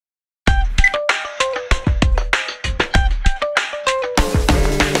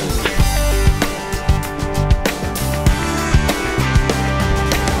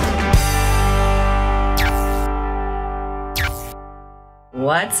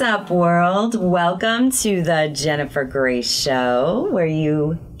What's up, world? Welcome to the Jennifer Grace Show, where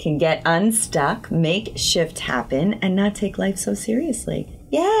you can get unstuck, make shift happen, and not take life so seriously.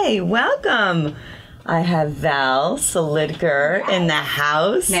 Yay! Welcome! I have Val S in the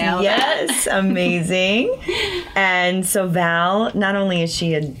house. Nailed yes, it. Amazing. And so Val, not only is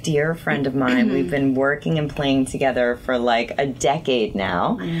she a dear friend of mine, we've been working and playing together for like a decade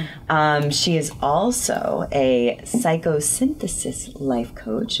now. She is also a psychosynthesis life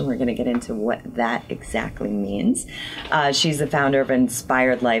coach, and we're going to get into what that exactly means. She's the founder of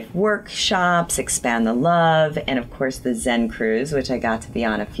Inspired Life Workshops, Expand the Love, and of course the Zen Cruise, which I got to be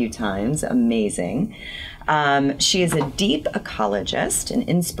on a few times. Amazing. She is a deep ecologist, an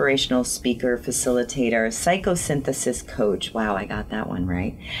inspirational speaker, facilitator, psychosynthesis coach. Wow, I got that one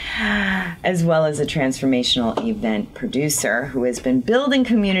right. As well as a transformational event producer who has been building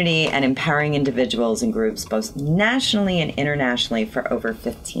community and empowering individuals and groups both nationally and internationally for over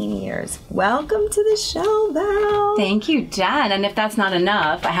 15 years. Welcome to the show, Val. Thank you, Jen. And if that's not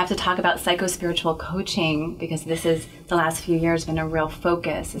enough, I have to talk about psychospiritual coaching, because this is the last few years been a real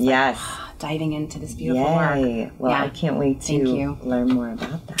focus. It's yes. Like, diving into this beautiful Yay. work. Well, yeah. I can't wait to learn more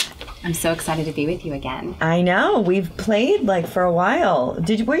about that. I'm so excited to be with you again. I know. We've played like for a while.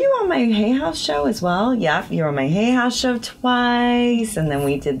 Were you on my Hay House show as well? Yeah, you were on my Hay House show twice, and then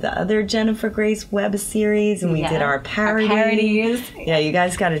we did the other Jennifer Grace web series, and we did our parodies. Yeah, you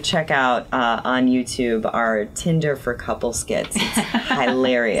guys got to check out on YouTube our Tinder for Couple skits. It's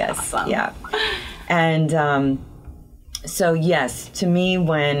hilarious. Awesome. Yeah. And so yes, to me,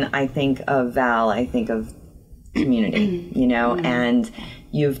 when I think of Val, I think of community, you know, and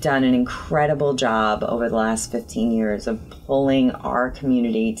you've done an incredible job over the last 15 years of pulling our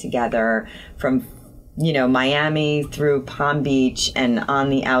community together from, you know, Miami through Palm Beach and on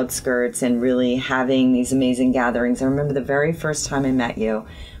the outskirts, and really having these amazing gatherings. I remember the very first time I met you,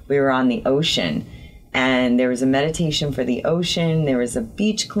 we were on the ocean. And there was a meditation for the ocean. There was a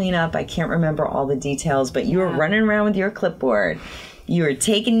beach cleanup. I can't remember all the details, but you were running around with your clipboard. You were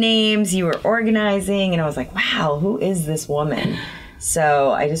taking names. You were organizing. And I was like, wow, who is this woman?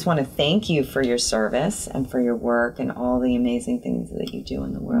 So I just want to thank you for your service and for your work and all the amazing things that you do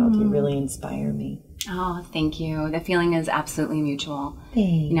in the world. You really inspire me. Oh, thank you. The feeling is absolutely mutual.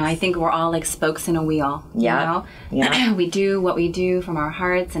 Thanks. You know, I think we're all like spokes in a wheel. Yeah. You know? Yeah. We do what we do from our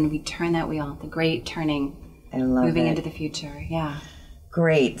hearts, and we turn that wheel. The great turning. I love moving it. into the future. Yeah.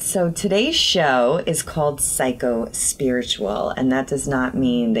 Great. So today's show is called Psycho Spiritual, and that does not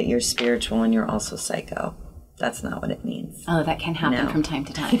mean that you're spiritual and you're also psycho. That's not what it means. Oh, that can happen from time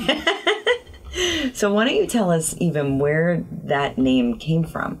to time. So why don't you tell us even where that name came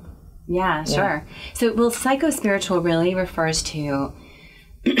from? Yeah, sure. So, well, psychospiritual really refers to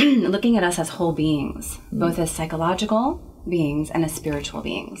looking at us as whole beings, both as psychological beings and as spiritual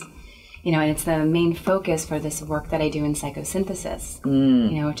beings. You know, and it's the main focus for this work that I do in psychosynthesis,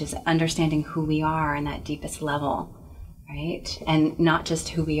 you know, which is understanding who we are in that deepest level, right? And not just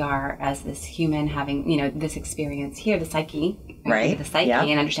who we are as this human having, you know, this experience here, the psyche, right? The psyche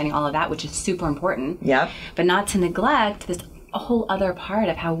and understanding all of that, which is super important. Yep. But not to neglect this a whole other part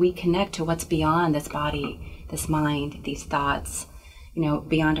of how we connect to what's beyond this body, this mind, these thoughts, you know,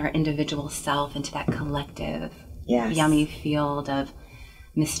 beyond our individual self into that collective, yummy field of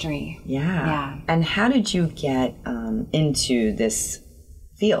mystery. Yeah. And how did you get into this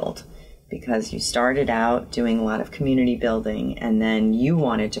field? Because you started out doing a lot of community building, and then you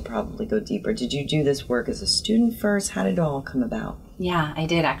wanted to probably go deeper. Did you do this work as a student first? How did it all come about? Yeah, I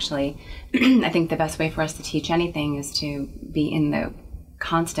did actually. I think the best way for us to teach anything is to be in the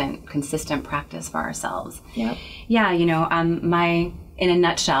constant, consistent practice for ourselves. Yep. Yeah, you know, in a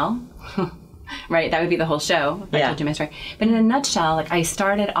nutshell, right, that would be the whole show if I told you my story. But in a nutshell, like, I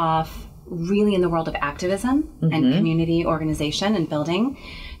started off really in the world of activism and community organization and building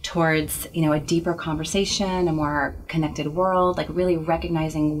towards, you know, a deeper conversation, a more connected world, like really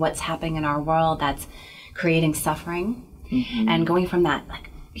recognizing what's happening in our world that's creating suffering. And going from that like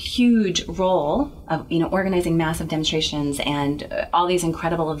huge role of, you know, organizing massive demonstrations and all these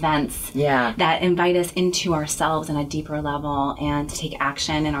incredible events that invite us into ourselves on a deeper level and to take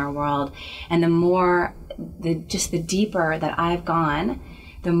action in our world. And the more, the deeper that I've gone,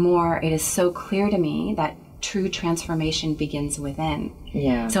 the more it is so clear to me that true transformation begins within.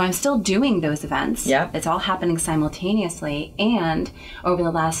 Yeah. So I'm still doing those events. Yep. It's all happening simultaneously. And over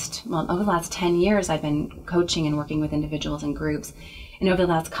the last 10 years, I've been coaching and working with individuals and groups. And over the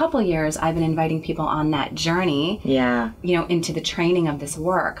last couple of years, I've been inviting people on that journey, you know, into the training of this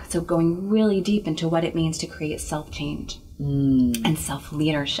work. So going really deep into what it means to create self-change. and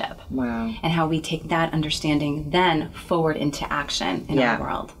self-leadership. Wow. And how we take that understanding then forward into action in our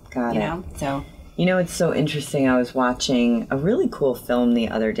world. Got you it. know? So, you know, it's so interesting. I was watching a really cool film the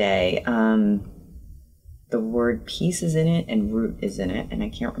other day. The word peace is in it and root is in it, and I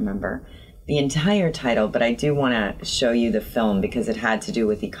can't remember the entire title, but I do want to show you the film because it had to do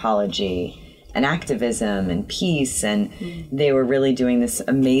with ecology and activism and peace, and they were really doing this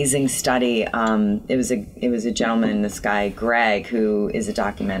amazing study. It was a gentleman, this guy Greg, who is a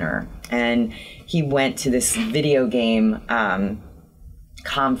documenter, and he went to this video game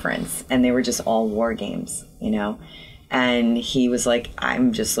conference, and they were just all war games, you know. And he was like,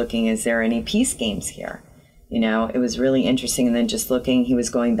 "I'm just looking. Is there any peace games here?" You know, it was really interesting. And then just looking, he was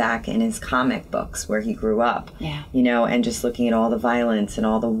going back in his comic books where he grew up, you know, and just looking at all the violence and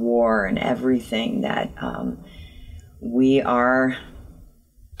all the war and everything that we are,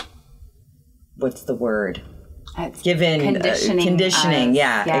 what's the word? Given conditioning.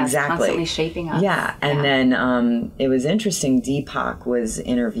 Yes, exactly. Constantly shaping us. Yeah. And then it was interesting. Deepak was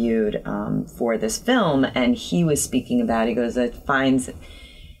interviewed for this film, and he was speaking about, he goes,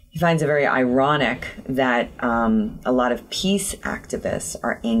 he finds it very ironic that a lot of peace activists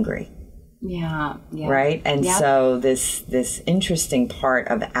are angry. Yeah. Right? And so this interesting part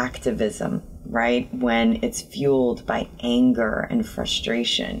of activism, right, when it's fueled by anger and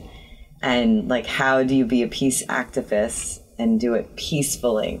frustration. And like, how do you be a peace activist and do it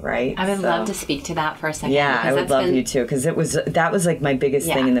peacefully, right? I would love to speak to that for a second. Yeah, I would love you to, because that was like my biggest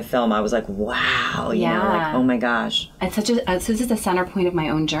thing in the film. I was like, wow, you know, like, oh my gosh. It's this is the center point of my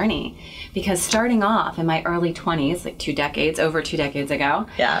own journey, because starting off in my early 20s, like over 2 decades ago,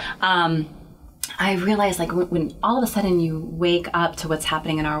 I realized, like, when all of a sudden you wake up to what's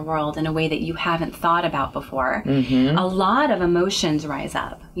happening in our world in a way that you haven't thought about before, a lot of emotions rise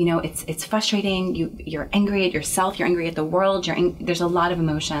up. You know, it's frustrating. You're angry at yourself. You're angry at the world. There's a lot of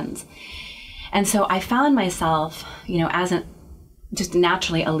emotions. And so I found myself, you know, just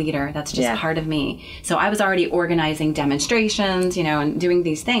naturally a leader. That's just part of me. So I was already organizing demonstrations, you know, and doing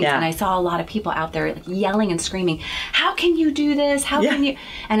these things. And I saw a lot of people out there like yelling and screaming, "How can you do this? How can you?"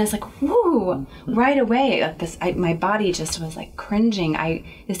 And it's like, whoo, right away, like my body just was like cringing.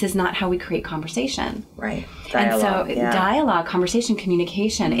 This is not how we create conversation. Right. Dialogue, and so dialogue, conversation,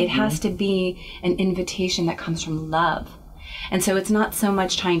 communication, it has to be an invitation that comes from love. And so it's not so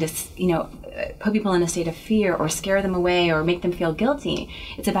much trying to, you know, put people in a state of fear or scare them away or make them feel guilty.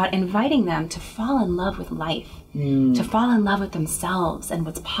 It's about inviting them to fall in love with life, to fall in love with themselves and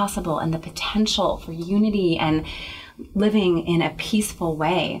what's possible and the potential for unity and living in a peaceful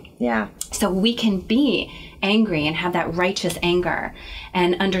way. Yeah. So we can be angry and have that righteous anger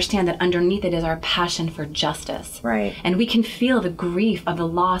and understand that underneath it is our passion for justice. Right. And we can feel the grief of the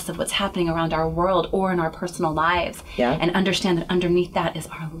loss of what's happening around our world or in our personal lives. Yeah. And understand that underneath that is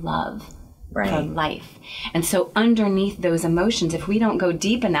our love. For life. And so underneath those emotions, if we don't go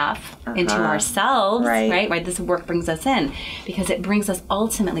deep enough into ourselves, right, this work brings us in, because it brings us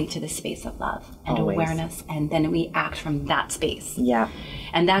ultimately to the space of love and awareness, and then we act from that space. Yeah.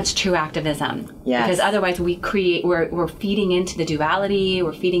 And that's true activism. Yes. Because otherwise we're feeding into the duality,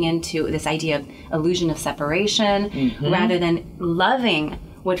 we're feeding into this idea of illusion of separation, rather than loving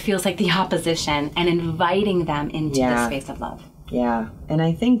what feels like the opposition and inviting them into the space of love. Yeah. And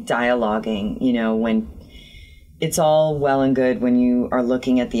I think dialoguing, you know, when it's all well and good when you are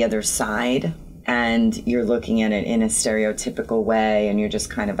looking at the other side and you're looking at it in a stereotypical way and you're just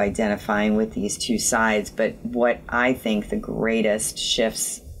kind of identifying with these two sides. But what I think the greatest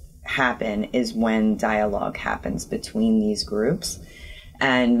shifts happen is when dialogue happens between these groups.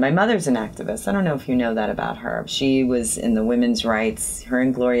 And my mother's an activist. I don't know if you know that about her. She was in the women's rights. Her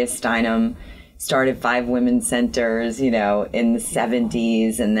and Gloria Steinem started 5 women's centers, you know, in the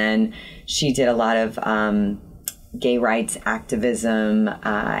 70s. And then she did a lot of gay rights activism.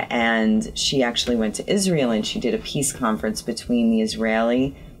 And she actually went to Israel and she did a peace conference between the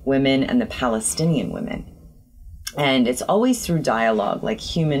Israeli women and the Palestinian women. And it's always through dialogue, like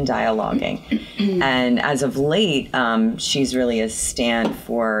human dialoguing. And as of late, she's really a stand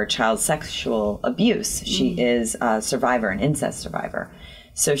for child sexual abuse. She is a survivor, an incest survivor.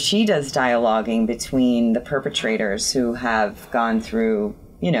 So she does dialoguing between the perpetrators who have gone through,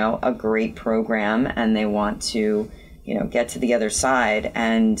 you know, a great program and they want to, you know, get to the other side,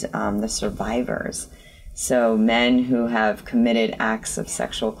 and the survivors. So men who have committed acts of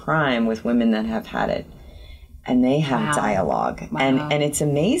sexual crime with women that have had it, and they have dialogue. And it's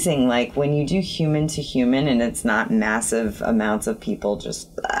amazing, like when you do human to human and it's not massive amounts of people just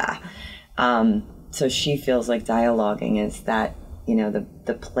so she feels like dialoguing is that you know,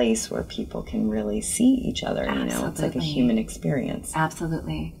 the place where people can really see each other. You know, it's like a human experience.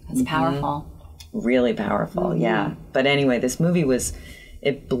 Absolutely. It's powerful. Really powerful, yeah. But anyway, this movie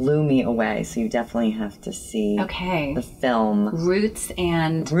it blew me away. So you definitely have to see the film. Roots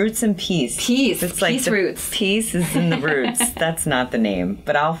and Peace. Peace. It's like Roots. Peace is in the roots. That's not the name,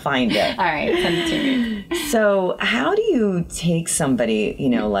 but I'll find it. All right, send it to me. So how do you take somebody, you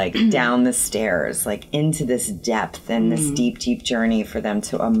know, like down the stairs, like into this depth and this deep, deep journey for them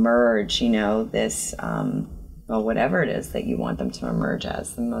to emerge, you know, this, well, whatever it is that you want them to emerge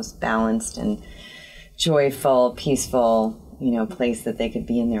as, the most balanced and joyful, peaceful, you know, place that they could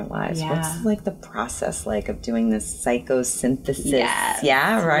be in their lives. Yeah. What's like the process like of doing this psychosynthesis? Yes.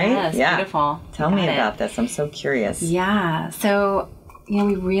 Yeah, right? Yes, yeah. Beautiful. Tell me about this. I'm so curious. Yeah. So, you know,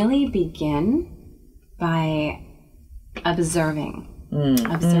 we really begin by observing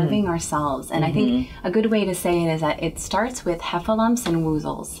ourselves. And I think a good way to say it is that it starts with heffalumps and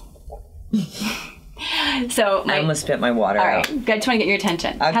woozles. So I almost spit my water out. All right. I just want to get your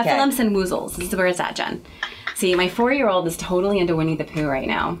attention. Okay. Heffalumps and woozles. This is where it's at, Jen. See, my 4-year-old is totally into Winnie the Pooh right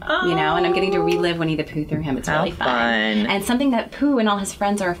now, you know, and I'm getting to relive Winnie the Pooh through him. It's really fun. And something that Pooh and all his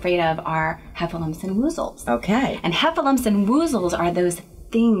friends are afraid of are heffalumps and woozles. Okay. And heffalumps and woozles are those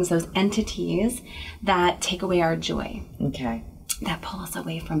things, those entities that take away our joy. Okay. That pull us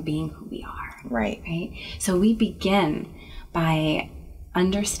away from being who we are. Right. Right? So we begin by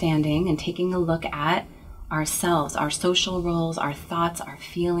understanding and taking a look at ourselves, our social roles, our thoughts, our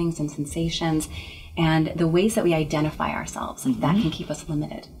feelings and sensations, and the ways that we identify ourselves. That can keep us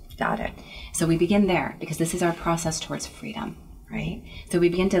limited. Got it. So we begin there because this is our process towards freedom, right? So we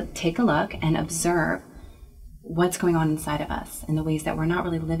begin to take a look and observe what's going on inside of us in the ways that we're not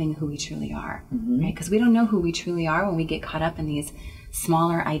really living who we truly are, right? Because we don't know who we truly are when we get caught up in these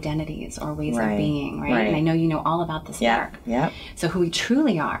smaller identities or ways of being, right? And I know you know all about this work. Yeah. So who we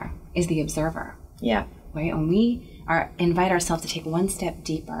truly are is the observer. Yeah. Right? When we invite ourselves to take one step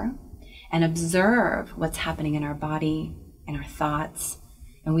deeper and observe what's happening in our body and our thoughts,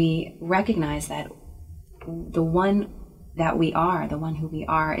 and we recognize that the one that we are, the one who we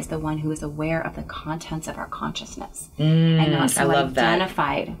are, is the one who is aware of the contents of our consciousness and not so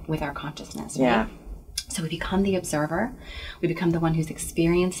identified with our consciousness, right? Yeah. So we become the observer. We become the one who's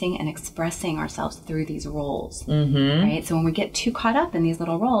experiencing and expressing ourselves through these roles, right? So when we get too caught up in these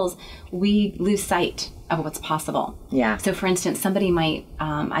little roles, we lose sight of what's possible. Yeah. So for instance, somebody might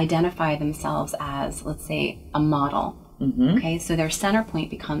identify themselves as, let's say, a model. Okay, so their center point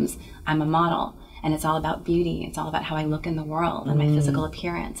becomes, I'm a model. And it's all about beauty. It's all about how I look in the world and my physical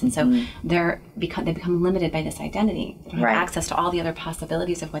appearance. And so they become limited by this identity. They don't have access to all the other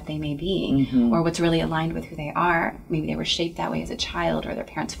possibilities of what they may be or what's really aligned with who they are. Maybe they were shaped that way as a child or their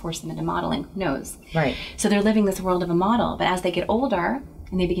parents forced them into modeling. Who knows? Right. So they're living this world of a model. But as they get older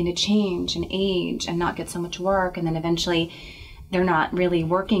and they begin to change and age and not get so much work, and then eventually they're not really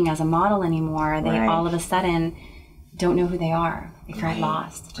working as a model anymore, they all of a sudden don't know who they are. They feel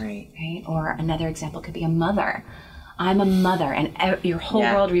lost, right? Or another example could be a mother. I'm a mother, and your whole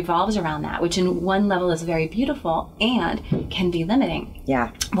world revolves around that, which in one level is very beautiful and can be limiting.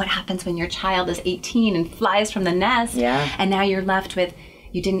 Yeah. What happens when your child is 18 and flies from the nest, and now you're left with,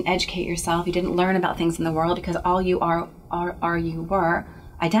 you didn't educate yourself, you didn't learn about things in the world because all you were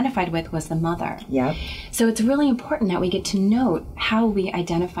identified with was the mother. Yep. So it's really important that we get to note how we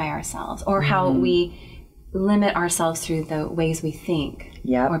identify ourselves or how we limit ourselves through the ways we think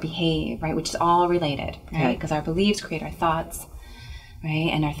or behave, right? Which is all related, right? Because our beliefs create our thoughts, right?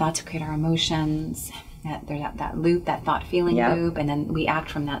 And our thoughts create our emotions. There's that loop, that thought-feeling loop, and then we act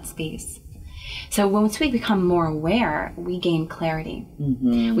from that space. So once we become more aware, we gain clarity.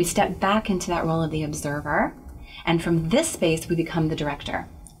 We step back into that role of the observer, and from this space, we become the director,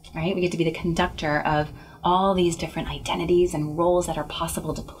 right? We get to be the conductor of all these different identities and roles that are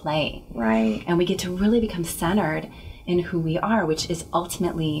possible to play. Right. And we get to really become centered in who we are, which is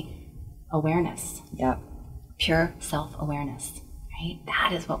ultimately awareness. Yep. Pure self-awareness, right?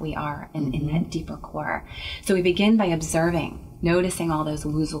 That is what we are in that deeper core. So we begin by observing, noticing all those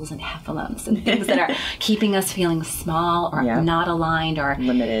woozles and heffalumps and things that are keeping us feeling small or not aligned or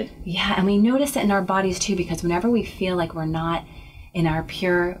limited. Yeah, and we notice it in our bodies too, because whenever we feel like we're not in our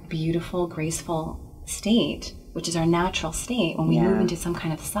pure, beautiful, graceful state, which is our natural state, when we move into some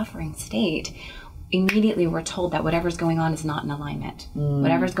kind of suffering state, immediately we're told that whatever's going on is not in alignment.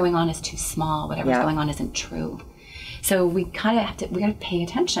 Whatever's going on is too small. Whatever's going on isn't true. So we kind of have to, we got to pay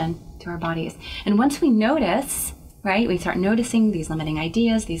attention to our bodies. And once we notice, right, we start noticing these limiting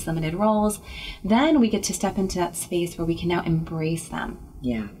ideas, these limited roles, then we get to step into that space where we can now embrace them.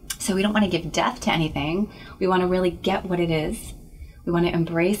 Yeah. So we don't want to give death to anything. We want to really get what it is We want to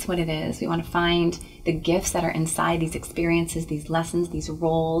embrace what it is. We want to find the gifts that are inside these experiences, these lessons, these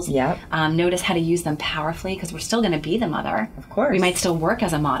roles. Yep. Notice how to use them powerfully, because we're still going to be the mother. Of course. We might still work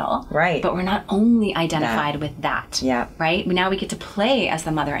as a model. Right. But we're not only identified with that. Yeah. Right? Now we get to play as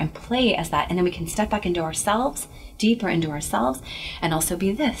the mother and play as that. And then we can step back into ourselves, deeper into ourselves, and also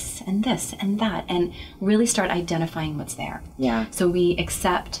be this and that, and really start identifying what's there. Yeah. So we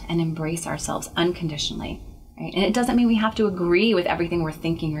accept and embrace ourselves unconditionally. Right? And it doesn't mean we have to agree with everything we're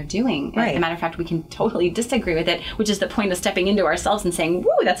thinking or doing. Right. As a matter of fact, we can totally disagree with it, which is the point of stepping into ourselves and saying,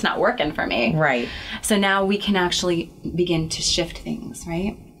 woo, that's not working for me. Right. So now we can actually begin to shift things,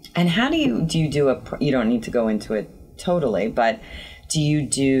 right? And how do you you don't need to go into it totally, but do you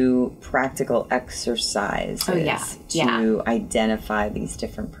do practical exercises to identify these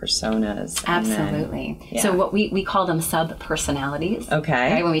different personas? Absolutely. And then, So what we call them sub-personalities.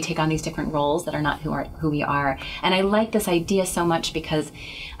 Okay. Right? When we take on these different roles that are not who we are. And I like this idea so much because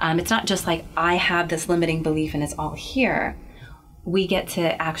it's not just like I have this limiting belief and it's all here. We get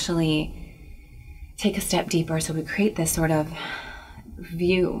to actually take a step deeper. So we create this sort of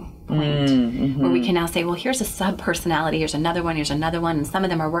viewpoint where we can now say, well, here's a sub-personality, here's another one, and some of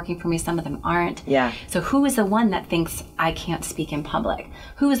them are working for me, some of them aren't. Yeah. So who is the one that thinks I can't speak in public?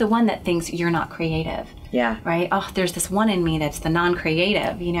 Who is the one that thinks you're not creative? Yeah. Right? Oh, there's this one in me that's the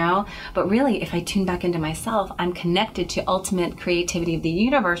non-creative, you know? But really, if I tune back into myself, I'm connected to ultimate creativity of the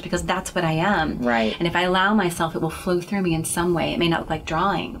universe because that's what I am. Right. And if I allow myself, it will flow through me in some way. It may not look like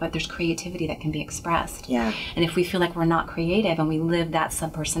drawing, but there's creativity that can be expressed. Yeah. And if we feel like we're not creative and we live that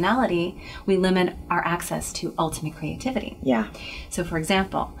sub-personality, we limit our access to ultimate creativity. Yeah. So for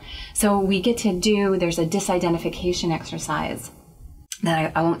example, we get to there's a disidentification exercise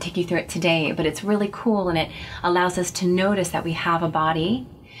that I won't take you through it today, but it's really cool, and it allows us to notice that we have a body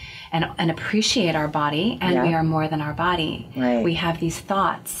and appreciate our body, and we are more than our body. Right. We have these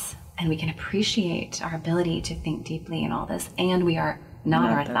thoughts, and we can appreciate our ability to think deeply in all this, and we are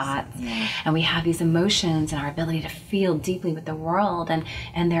not our thoughts. Yeah. And we have these emotions and our ability to feel deeply with the world,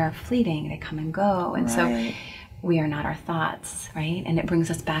 and they're fleeting, they come and go. And so we are not our thoughts, right? And it brings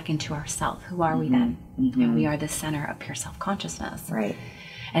us back into ourself. Who are we then? And we are the center of pure self-consciousness. Right.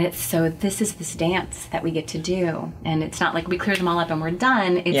 And this is this dance that we get to do. And it's not like we clear them all up and we're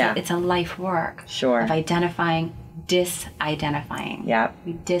done. It's a life work of identifying, disidentifying. Yeah.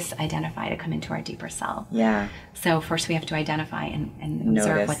 We disidentify to come into our deeper self. Yeah. So first we have to identify and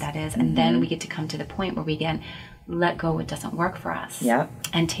observe what that is. And then we get to come to the point where we can let go what doesn't work for us.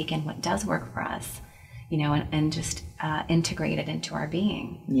 And take in what does work for us. You know, and just integrate it into our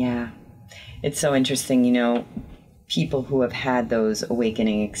being. Yeah. It's so interesting, you know, people who have had those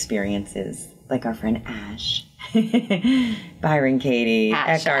awakening experiences, like our friend Ash, Byron Katie,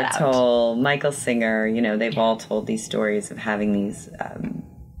 Eckhart Tolle, Michael Singer, you know, they've all told these stories of having these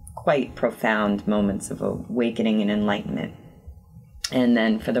quite profound moments of awakening and enlightenment. And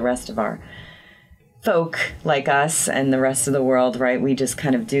then for the rest of our folk like us and the rest of the world, right, we just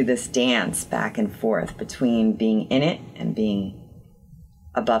kind of do this dance back and forth between being in it and being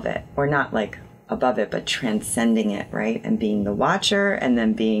above it, or not like above it, but transcending it, right, and being the watcher and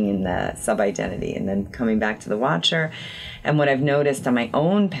then being in the sub-identity and then coming back to the watcher. And what I've noticed on my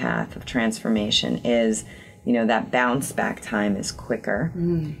own path of transformation is, you know, that bounce back time is quicker.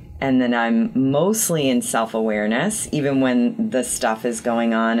 And then I'm mostly in self-awareness, even when the stuff is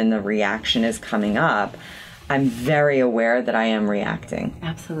going on and the reaction is coming up. I'm very aware that I am reacting.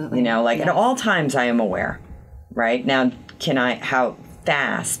 Absolutely. You know, like at all times I am aware, right? Now, how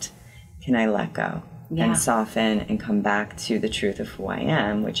fast can I let go and soften and come back to the truth of who I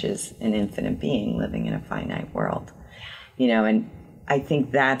am, which is an infinite being living in a finite world? You know, and I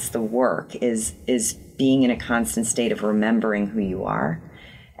think that's the work, is being in a constant state of remembering who you are.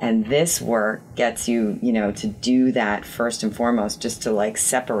 And this work gets you, you know, to do that first and foremost, just to like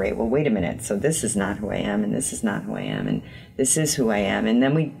separate, well, wait a minute, so this is not who I am, and this is not who I am, and this is who I am. And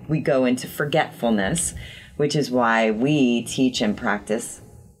then we go into forgetfulness, which is why we teach and practice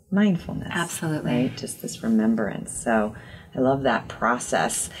mindfulness. Absolutely. Right? Just this remembrance. So I love that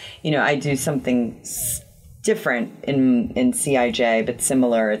process. You know, I do something different in CIJ, but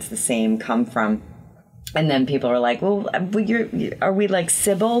similar. It's the same come from. And then people are like, well, are we like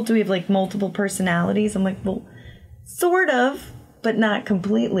Sybil? Do we have like multiple personalities? I'm like, well, sort of, but not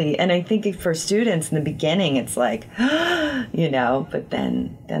completely. And I think for students in the beginning, it's like, you know, but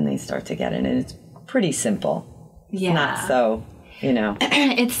then they start to get it, and it's pretty simple. It's not so you know.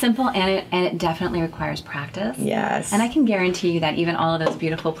 It's simple, and it definitely requires practice. Yes. And I can guarantee you that even all of those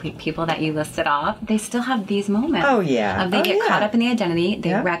beautiful people that you listed off, they still have these moments. Oh, yeah. They get caught up in the identity,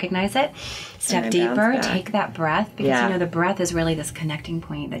 they recognize it, step deeper, take that breath, because, you know, the breath is really this connecting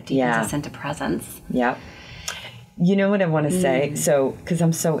point that deepens us into presence. Yep. You know what I want to say? So, because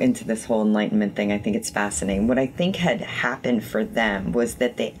I'm so into this whole enlightenment thing, I think it's fascinating. What I think had happened for them was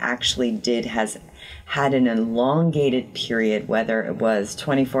that they actually had an elongated period, whether it was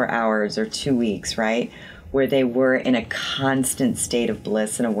 24 hours or 2 weeks, right? Where they were in a constant state of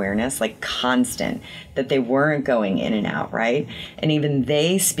bliss and awareness, like constant, that they weren't going in and out, right? And even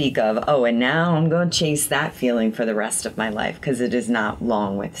they speak of, oh, and now I'm going to chase that feeling for the rest of my life, because it is not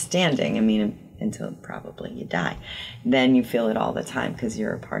long withstanding. I mean, until probably you die. Then you feel it all the time because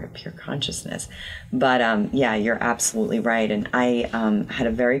you're a part of pure consciousness. But yeah, you're absolutely right. And I had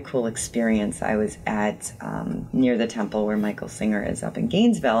a very cool experience. I was at near the temple where Michael Singer is up in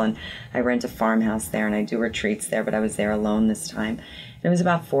Gainesville, and I rent a farmhouse there and I do retreats there, but I was there alone this time. And it was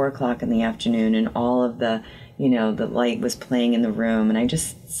about 4 o'clock in the afternoon, and all of the, you know, the light was playing in the room, and I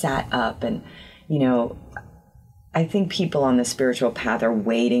just sat up, and, you know, I think people on the spiritual path are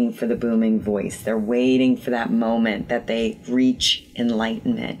waiting for the booming voice. They're waiting for that moment that they reach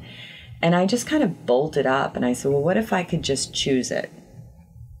enlightenment. And I just kind of bolted up and I said, well, what if I could just choose it?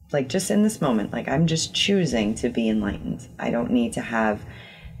 Like, just in this moment, like, I'm just choosing to be enlightened. I don't need to have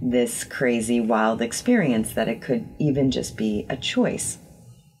this crazy, wild experience, that it could even just be a choice.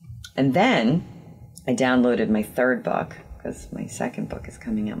 And then I downloaded my third book, because my second book is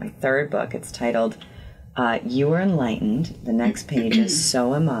coming out. My third book, it's titled You Are Enlightened. The next page is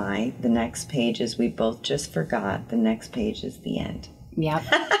So Am I. The next page is We Both Just Forgot. The next page is The End. Yep.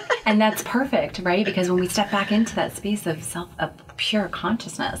 And that's perfect, right? Because when we step back into that space of pure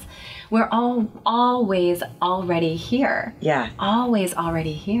consciousness, we're always already here. Yeah. Always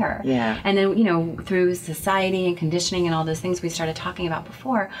already here. Yeah. And then, you know, through society and conditioning and all those things we started talking about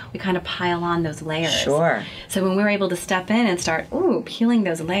before, we kind of pile on those layers. Sure. So when we're able to step in and start, peeling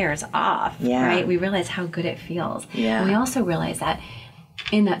those layers off, right? We realize how good it feels. Yeah. And we also realize that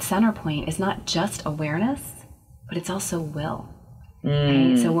in that center point is not just awareness, but it's also will.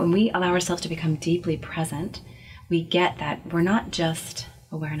 Right? So when we allow ourselves to become deeply present, we get that we're not just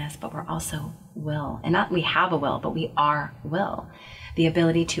awareness, but we're also will. And not we have a will, but we are will. The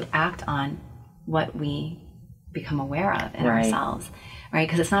ability to act on what we become aware of in ourselves, right?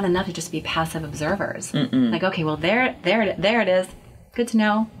 Because it's not enough to just be passive observers. Like, okay, well, there it is. Good to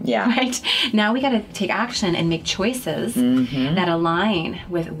know. Yeah. Right? Now we got to take action and make choices that align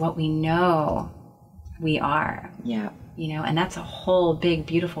with what we know we are. Yeah. You know, and that's a whole big,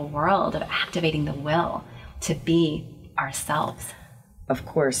 beautiful world of activating the will to be ourselves. Of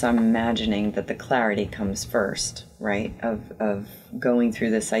course, I'm imagining that the clarity comes first, right? Of going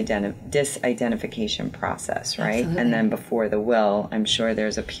through this disidentification process, right? Absolutely. And then before the will, I'm sure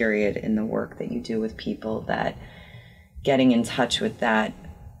there's a period in the work that you do with people that getting in touch with that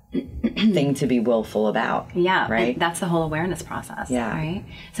thing to be willful about. Yeah, right. That's the whole awareness process. Yeah. Right.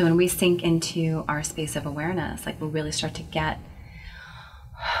 So when we sink into our space of awareness, like, we'll really start to get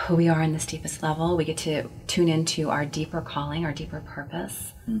who we are in this deepest level. We get to tune into our deeper calling, our deeper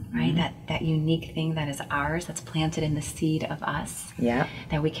purpose, right? That unique thing that is ours, that's planted in the seed of us. Yeah.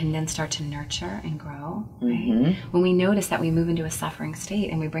 That we can then start to nurture and grow. Right. When we notice that we move into a suffering state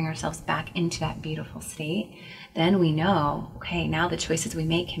and we bring ourselves back into that beautiful state, then we know, okay, now the choices we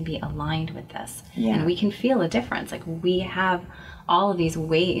make can be aligned with this. Yeah. And we can feel a difference. Like, we have all of these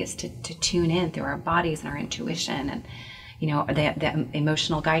ways to tune in through our bodies and our intuition and, you know, the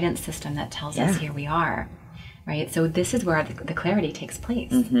emotional guidance system that tells us here we are, right? So this is where the clarity takes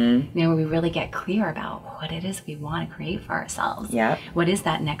place. You know, where we really get clear about what it is we want to create for ourselves. Yeah. What is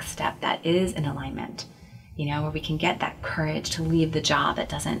that next step that is in alignment? You know, where we can get that courage to leave the job that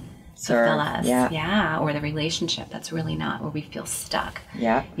doesn't fulfill us. Yeah. Or the relationship that's really not, where we feel stuck.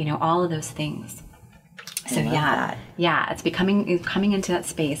 Yeah. You know, all of those things. So I love that. Yeah, it's coming into that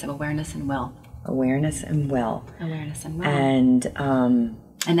space of awareness and will. Awareness and will. Awareness and will.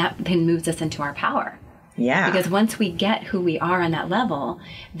 And that then moves us into our power. Yeah. Because once we get who we are on that level,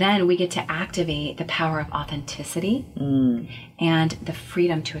 then we get to activate the power of authenticity and the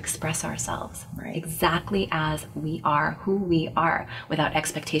freedom to express ourselves exactly as we are, who we are, without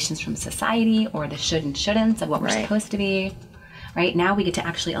expectations from society or the should and shouldn'ts of what we're supposed to be, right? Now we get to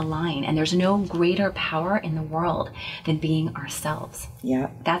actually align, and there's no greater power in the world than being ourselves. Yeah.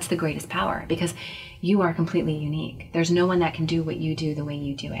 That's the greatest power, because you are completely unique. There's no one that can do what you do the way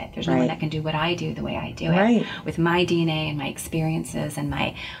you do it. There's no one that can do what I do the way I do it. With my DNA and my experiences and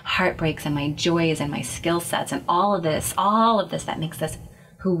my heartbreaks and my joys and my skill sets and all of this that makes us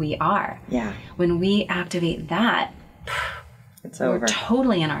who we are. Yeah. When we activate that, it's over. We're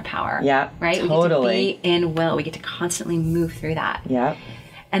totally in our power. Yeah. Right? Totally. We get to be in will. We get to constantly move through that. Yeah.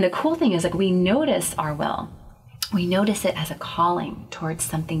 And the cool thing is, like, we notice our will. We notice it as a calling towards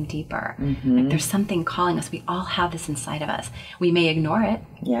something deeper. Like there's something calling us. We all have this inside of us. We may ignore it.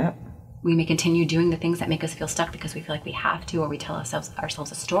 Yeah. We may continue doing the things that make us feel stuck because we feel like we have to, or we tell ourselves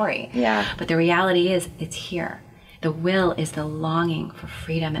a story. Yeah. But the reality is, it's here. The will is the longing for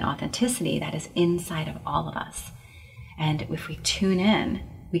freedom and authenticity that is inside of all of us. And if we tune in,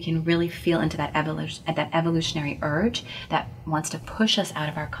 we can really feel into that evolutionary urge that wants to push us out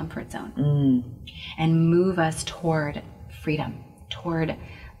of our comfort zone and move us toward freedom, toward,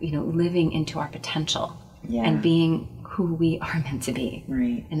 living into our potential and being who we are meant to be.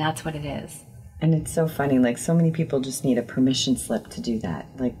 Right. And that's what it is. And it's so funny, like, so many people just need a permission slip to do that.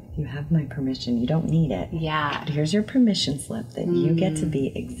 Like, you have my permission, you don't need it. Yeah. But here's your permission slip that you get to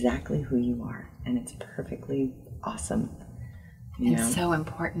be exactly who you are. And it's perfectly awesome. It's so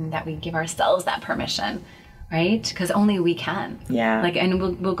important that we give ourselves that permission, right? Because only we can. Yeah. Like, and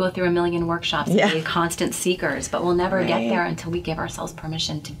we'll go through a million workshops and be constant seekers, but we'll never get there until we give ourselves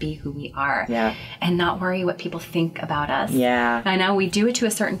permission to be who we are. Yeah. And not worry what people think about us. Yeah. I know we do it to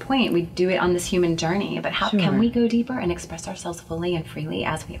a certain point. We do it on this human journey, but how can we go deeper and express ourselves fully and freely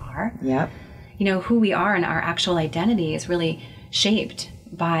as we are? Yep. Who we are and our actual identity is really shaped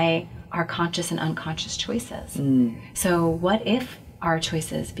by our conscious and unconscious choices. So what if our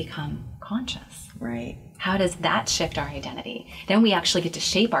choices become conscious? Right. How does that shift our identity? Then we actually get to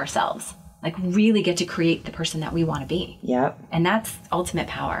shape ourselves, like really get to create the person that we want to be. Yep. And that's ultimate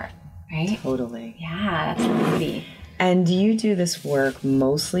power, right? Totally. Yeah, that's the beauty. And do you do this work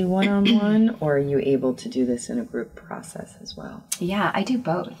mostly one-on-one, or are you able to do this in a group process as well? Yeah, I do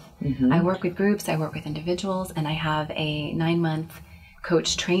both. I work with groups, I work with individuals, and I have a 9-month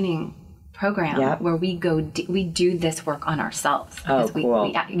coach training program where we do this work on ourselves. Oh,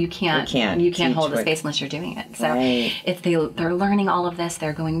 cool. You can't hold the space unless you're doing it. So if they're learning all of this,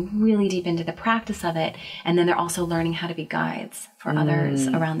 they're going really deep into the practice of it, and then they're also learning how to be guides for others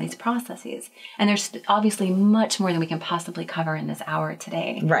around these processes. And there's obviously much more than we can possibly cover in this hour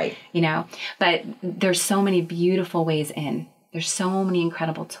today. Right. But there's so many beautiful ways in. There's so many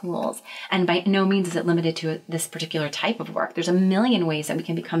incredible tools. And by no means is it limited to this particular type of work. There's a million ways that we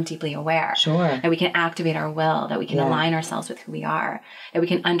can become deeply aware. Sure. That we can activate our will, that we can align ourselves with who we are, that we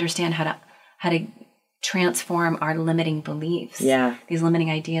can understand how to transform our limiting beliefs. These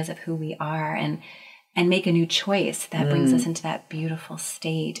limiting ideas of who we are, and make a new choice that brings us into that beautiful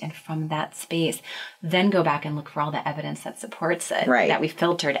state. And from that space, then go back and look for all the evidence that supports it, that we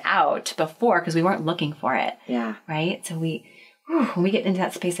filtered out before because we weren't looking for it. Yeah. Right? So when we get into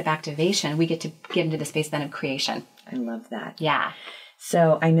that space of activation, we get to get into the space then of creation. I love that. Yeah.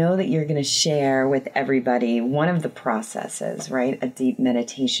 So I know that you're going to share with everybody one of the processes, right? A deep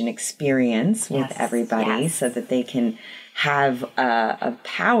meditation experience with everybody so that they can have a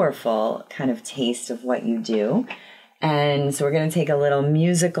powerful kind of taste of what you do. And so we're going to take a little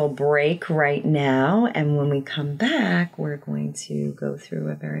musical break right now. And when we come back, we're going to go through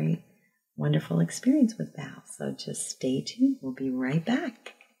a very wonderful experience with Val. So just stay tuned. We'll be right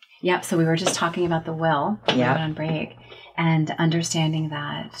back. Yep. So we were just talking about the will on break, and understanding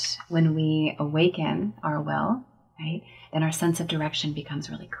that when we awaken our will, right, then our sense of direction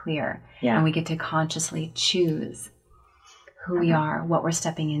becomes really clear. Yeah. And we get to consciously choose who we are, what we're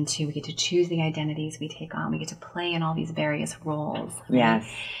stepping into. We get to choose the identities we take on. We get to play in all these various roles. Right? Yes.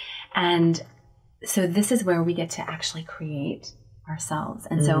 And so this is where we get to actually create ourselves.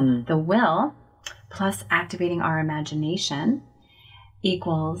 And so the will plus activating our imagination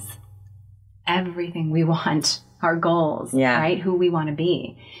equals everything we want, our goals, right? Who we want to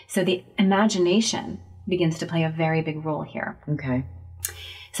be. So the imagination begins to play a very big role here. Okay.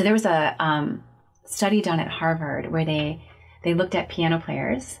 So there was a study done at Harvard where they looked at piano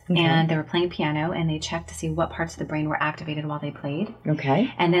players and they were playing piano, and they checked to see what parts of the brain were activated while they played.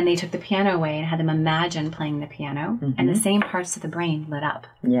 Okay. And then they took the piano away and had them imagine playing the piano, and the same parts of the brain lit up.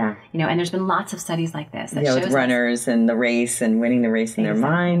 Yeah. And there's been lots of studies like this. That with runners and the race and winning the race in their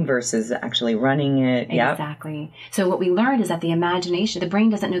mind versus actually running it. Exactly. So what we learned is that the imagination, the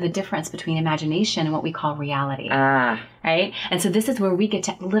brain doesn't know the difference between imagination and what we call reality. Right? And so this is where we get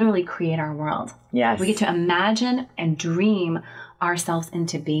to literally create our world. Yes. We get to imagine and dream ourselves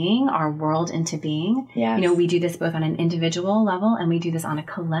into being, our world into being. Yes. You know, we do this both on an individual level and we do this on a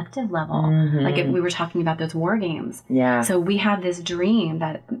collective level. Like if we were talking about those war games. Yeah. So we have this dream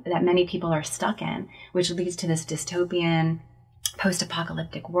that many people are stuck in, which leads to this dystopian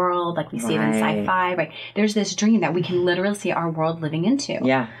post-apocalyptic world, like we see it in sci-fi, right? There's this dream that we can literally see our world living into.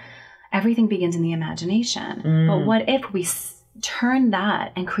 Yeah. Everything begins in the imagination. But what if we turn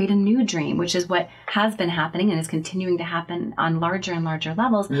that and create a new dream, which is what has been happening and is continuing to happen on larger and larger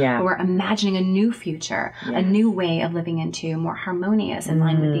levels, where we're imagining a new future, a new way of living into, more harmonious, in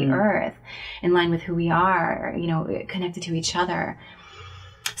line with the earth, in line with who we are, you know, connected to each other.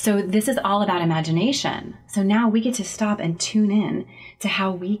 So this is all about imagination. So now we get to stop and tune in to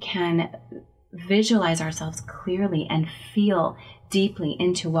how we can visualize ourselves clearly and feel deeply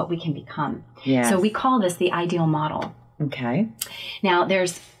into what we can become. Yes. So we call this the ideal model. Okay. Now,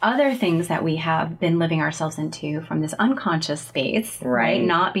 there's other things that we have been living ourselves into from this unconscious space, right?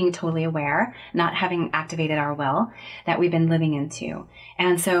 Not being totally aware, not having activated our will, that we've been living into.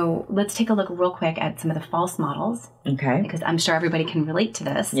 And so let's take a look real quick at some of the false models. Okay. Because I'm sure everybody can relate to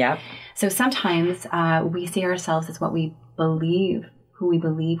this. Yep. So sometimes we see ourselves as what we believe, who we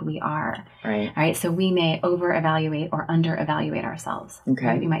believe we are. Right. All right. So we may over-evaluate or under-evaluate ourselves. Okay.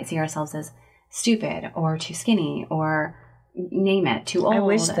 Right? We might see ourselves as stupid or too skinny or name it, too old. I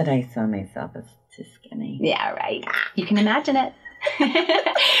wish that I saw myself as too skinny. Yeah, right. You can imagine it.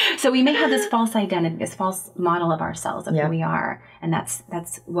 So we may have this false identity, this false model of ourselves, of who we are. And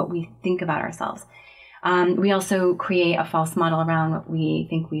that's what we think about ourselves. We also create a false model around what we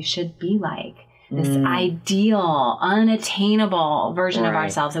think we should be like. This ideal, unattainable version of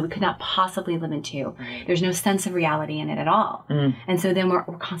ourselves that we could not possibly live into. There's no sense of reality in it at all. And so then we're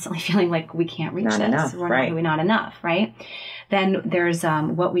constantly feeling like we can't reach this. Enough, We're not enough, right? Then there's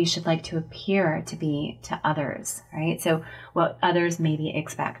what we should like to appear to be to others, right? So what others maybe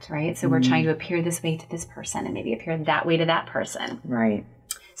expect, right? So we're trying to appear this way to this person and maybe appear that way to that person. Right.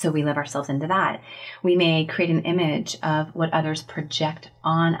 So we live ourselves into that. We may create an image of what others project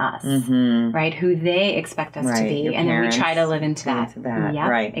on us, right? Who they expect us to be. And then we try to live into that. Yep,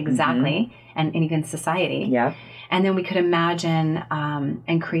 right. Exactly. And even society. Yep. And then we could imagine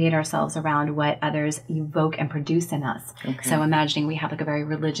and create ourselves around what others evoke and produce in us. Okay. So imagining we have like a very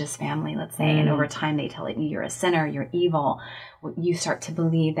religious family, let's say, and over time they tell you you're a sinner, you're evil. You start to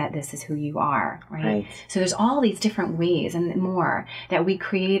believe that this is who you are, right? So there's all these different ways and more that we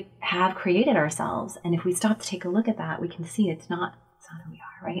have created ourselves. And if we stop to take a look at that, we can see it's not who we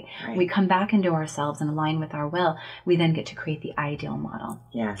are, right? We come back into ourselves and align with our will. We then get to create the ideal model.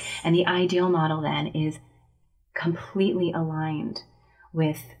 Yes. And the ideal model then is completely aligned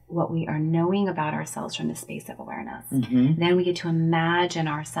with what we are knowing about ourselves from the space of awareness. Then we get to imagine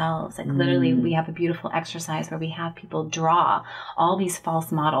ourselves. Like literally, we have a beautiful exercise where we have people draw all these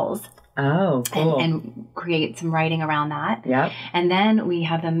false models. Oh, cool. And create some writing around that. Yep. And then we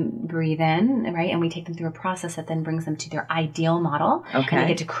have them breathe in, right? And we take them through a process that then brings them to their ideal model. Okay. And they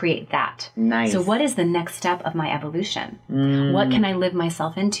get to create that. Nice. So what is the next step of my evolution? What can I live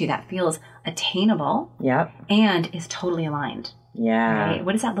myself into that feels attainable and is totally aligned? Yeah. Right?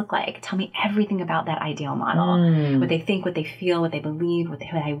 What does that look like? Tell me everything about that ideal model. What they think, what they feel, what they believe,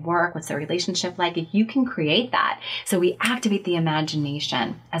 how they work, what's their relationship like. You can create that. So we activate the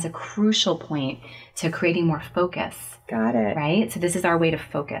imagination as a crucial point to creating more focus. Got it. Right? So this is our way to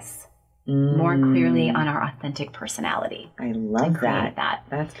focus more clearly on our authentic personality. I love that.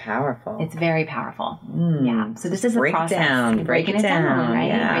 That's powerful. It's very powerful. Yeah. So this is a process. Breaking it down, right?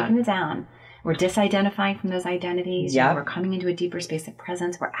 Yeah. Breaking it down. We're disidentifying from those identities. Yep. We're coming into a deeper space of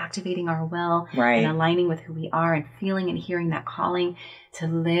presence. We're activating our will and aligning with who we are and feeling and hearing that calling to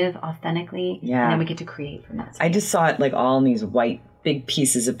live authentically. Yeah. And then we get to create from that space. I just saw it like all in these white big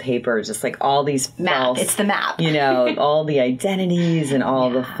pieces of paper, just like all these false, it's the map. You know, all the identities and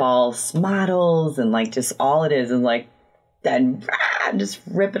all the false models and like just all it is and like then just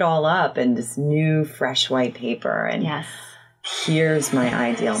rip it all up and this new fresh white paper and here's my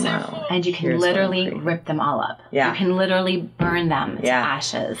ideal model. And you can literally rip them all up. Yeah. You can literally burn them to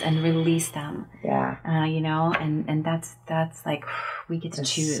ashes and release them. Yeah. You know, and that's like, we get to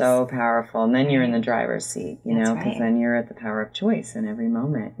choose. So powerful. And then you're in the driver's seat, you know, because right. then you're at the power of choice in every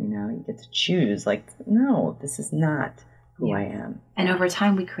moment, you know, you get to choose like, no, this is not who I am. And over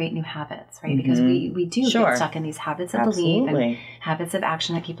time, we create new habits, right? Because we do get stuck in these habits of belief and habits of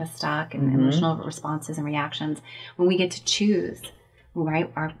action that keep us stuck and emotional responses and reactions. When we get to choose,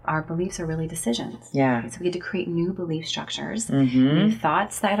 right, our beliefs are really decisions. Yeah. Right? So we get to create new belief structures, new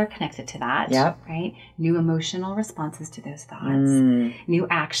thoughts that are connected to that, right? New emotional responses to those thoughts, new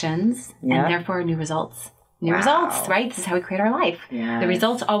actions, and therefore new results. new results, right? This is how we create our life. Yes. The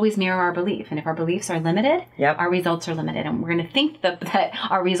results always mirror our belief. And if our beliefs are limited, Yep. our results are limited. And we're going to think that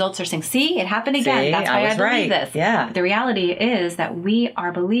our results are saying, see, it happened again. See, That's why I believe this. Yeah. But the reality is that we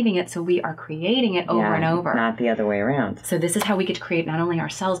are believing it, so we are creating it over and over. Not the other way around. So this is how we get to create not only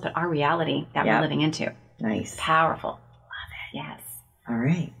ourselves, but our reality that we're living into. Nice. Powerful. Love it. Yes. All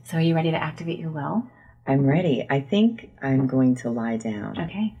right. So are you ready to activate your will? I'm ready. I think I'm going to lie down.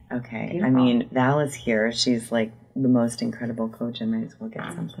 Okay. Okay. Beautiful. I mean, Val is here. She's like the most incredible coach. I might as well get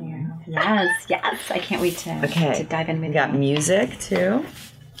something right now. Yes. I can't wait to dive in with you. We got music too.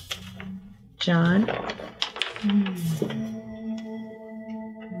 John.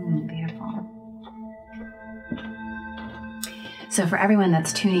 Beautiful. So for everyone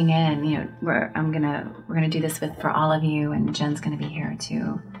that's tuning in, you know, we're gonna do this for all of you, and Jen's gonna be here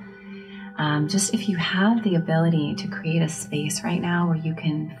too. Just if you have the ability to create a space right now where you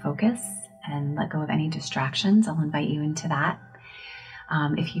can focus and let go of any distractions, I'll invite you into that.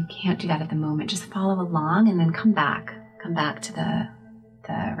 If you can't do that at the moment, just follow along and then come back to the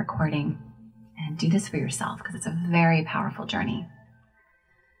recording and do this for yourself, because it's a very powerful journey.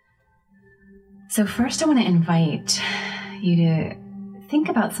 So first I want to invite you to think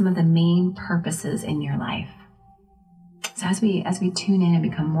about some of the main purposes in your life. So as we tune in and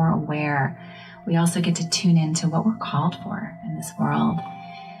become more aware, we also get to tune into what we're called for in this world,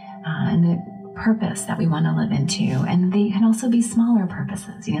 and the purpose that we want to live into. And they can also be smaller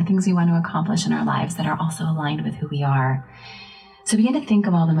purposes, you know, things we want to accomplish in our lives that are also aligned with who we are. So begin to think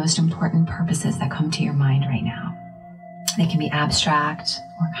of all the most important purposes that come to your mind right now. They can be abstract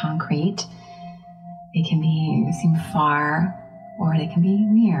or concrete. They can seem far, or they can be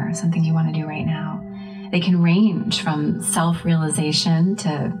near, something you want to do right now. They can range from self-realization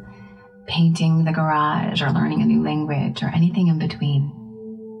to painting the garage or learning a new language or anything in between.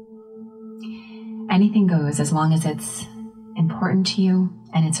 Anything goes as long as it's important to you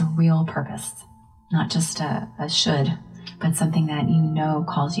and it's a real purpose, not just a should, but something that you know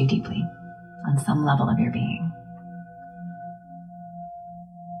calls you deeply on some level of your being.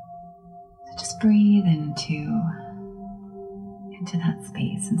 So just breathe into that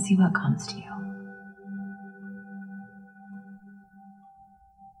space and see what comes to you.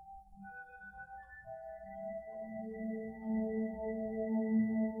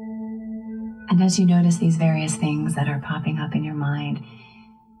 And as you notice these various things that are popping up in your mind,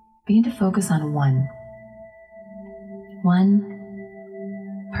 begin to focus on one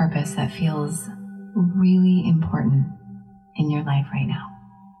purpose that feels really important in your life right now.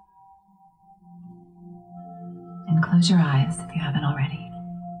 And close your eyes if you haven't already.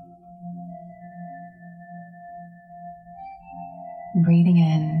 Breathing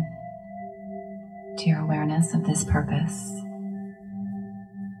in to your awareness of this purpose.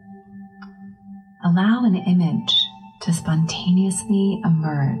 Allow an image to spontaneously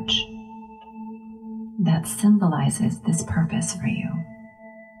emerge that symbolizes this purpose for you.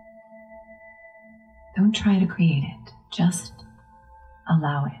 Don't try to create it, just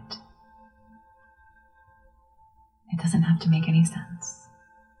allow it. It doesn't have to make any sense.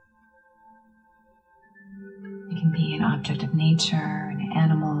 It can be an object of nature, an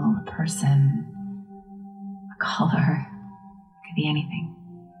animal, a person, a color. It could be anything.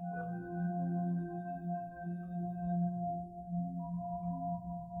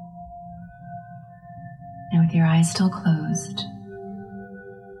 And with your eyes still closed,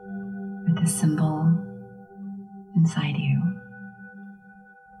 with this symbol inside you,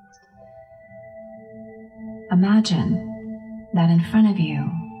 imagine that in front of you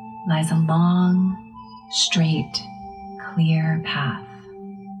lies a long, straight, clear path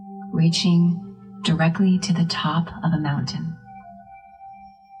reaching directly to the top of a mountain.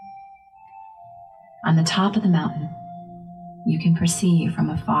 On the top of the mountain, you can perceive from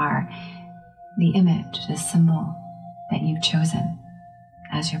afar the image, the symbol that you've chosen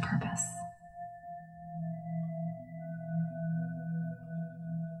as your purpose.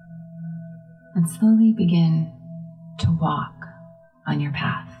 And slowly begin to walk on your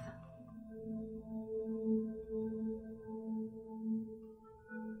path.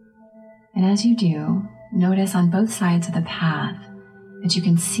 And as you do, notice on both sides of the path that you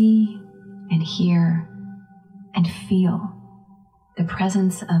can see and hear and feel the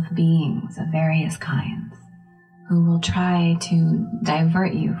presence of beings of various kinds who will try to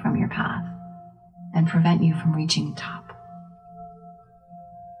divert you from your path and prevent you from reaching top.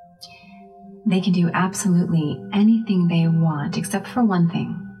 They can do absolutely anything they want except for one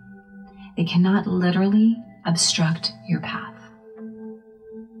thing. They cannot literally obstruct your path.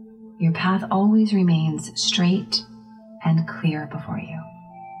 Your path always remains straight and clear before you.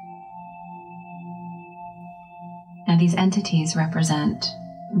 Now, these entities represent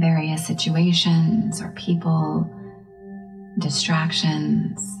various situations or people,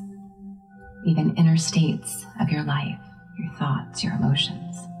 distractions, even inner states of your life, your thoughts, your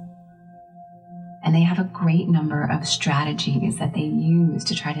emotions. And they have a great number of strategies that they use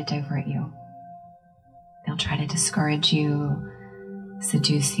to try to divert you. They'll try to discourage you,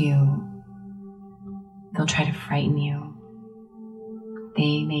 seduce you. They'll try to frighten you.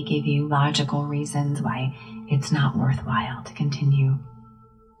 They may give you logical reasons why it's not worthwhile to continue,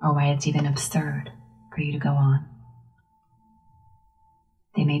 or why it's even absurd for you to go on.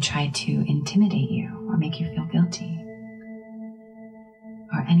 They may try to intimidate you or make you feel guilty,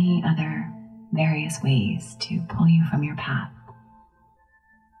 or any other various ways to pull you from your path.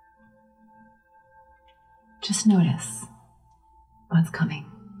 Just notice what's coming.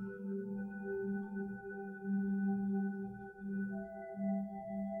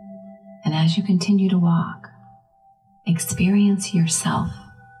 And as you continue to walk, experience yourself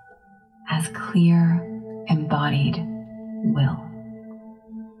as clear, embodied will.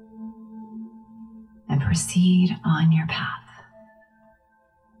 And proceed on your path.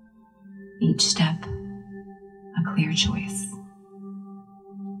 Each step a clear choice.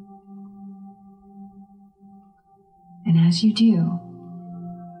 And as you do,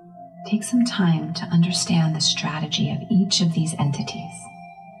 take some time to understand the strategy of each of these entities.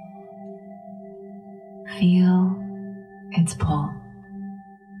 Feel its pull.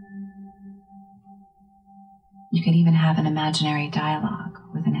 You could even have an imaginary dialogue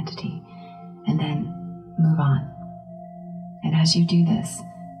with an entity and then move on. And as you do this,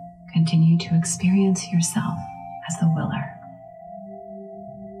 continue to experience yourself as the willer.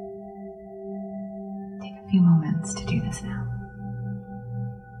 Take a few moments to do this now.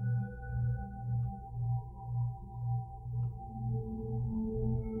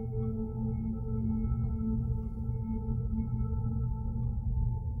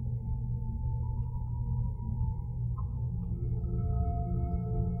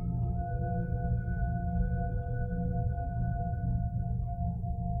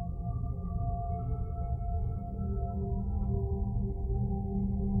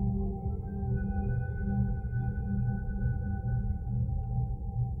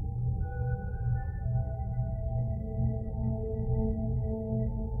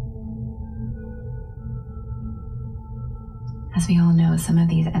 As we all know, some of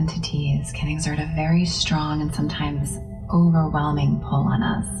these entities can exert a very strong and sometimes overwhelming pull on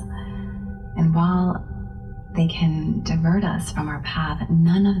us. And while they can divert us from our path,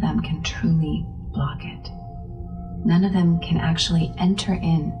 none of them can truly block it. None of them can actually enter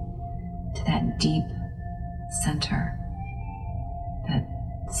in to that deep center, that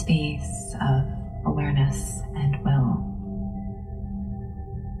space of awareness and will.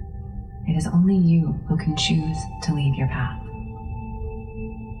 It is only you who can choose to leave your path.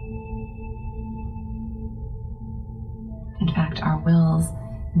 In fact, our wills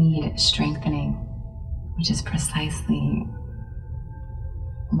need strengthening, which is precisely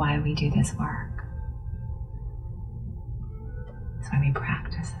why we do this work. It's why we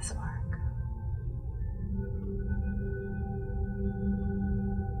practice this work.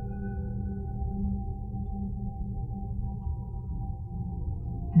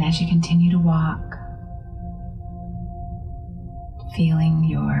 And as you continue to walk, feeling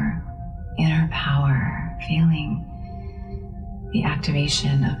your inner power, feeling the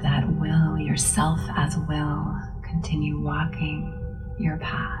activation of that will, yourself as will, continue walking your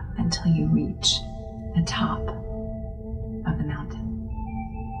path until you reach the top of the mountain.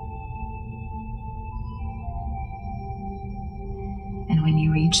 And when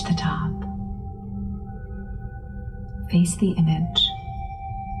you reach the top, face the image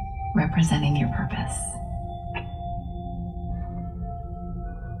representing your purpose.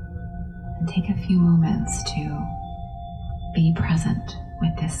 And take a few moments to be present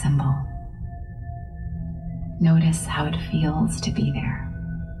with this symbol. Notice how it feels to be there.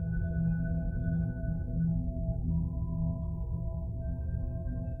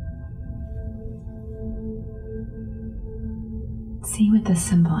 See what this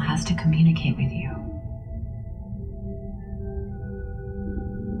symbol has to communicate with you.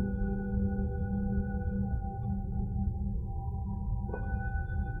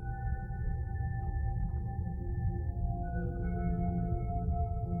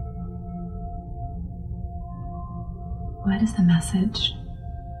 What is the message?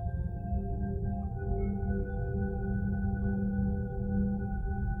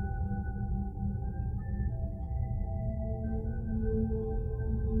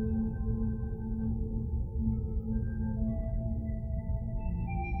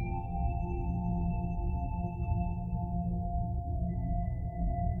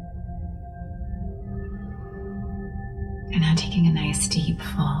 And now taking a nice deep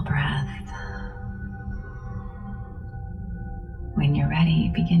full breath. When you're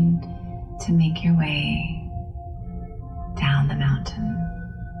ready, begin to make your way down the mountain.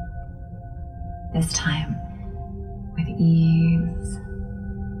 This time with ease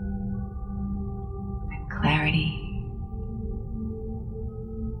and clarity,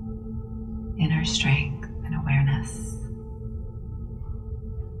 inner strength and awareness.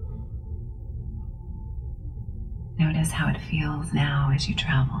 Notice how it feels now as you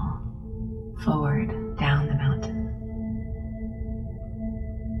travel forward down the mountain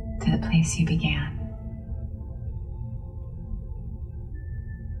to the place you began.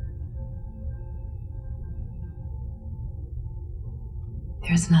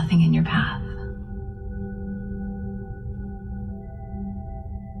 There's nothing in your path.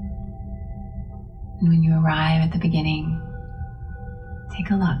 And when you arrive at the beginning, take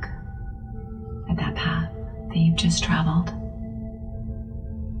a look at that path that you've just traveled.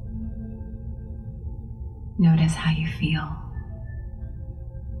 Notice how you feel.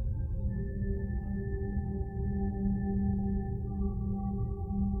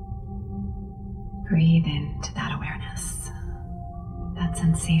 Breathe into that awareness, that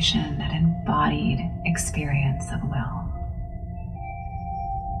sensation, that embodied experience of will.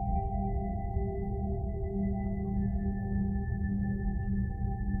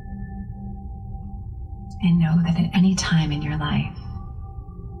 And know that at any time in your life,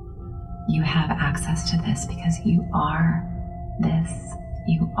 you have access to this because you are this.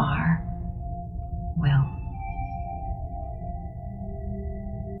 You are will.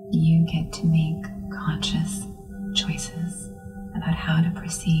 You get to make conscious choices about how to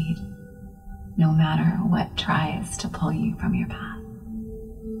proceed, no matter what tries to pull you from your path.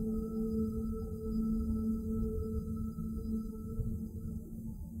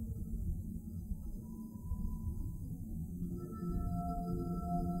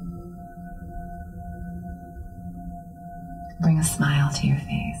 Bring a smile to your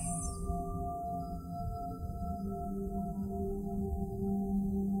face.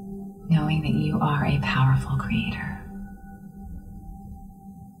 Knowing that you are a powerful creator.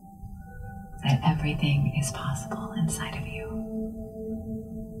 That everything is possible inside of you.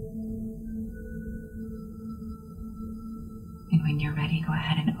 And when you're ready, go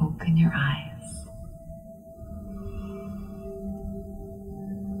ahead and open your eyes.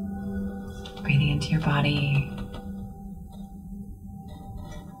 Breathing into your body.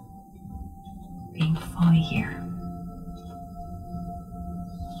 Being fully here.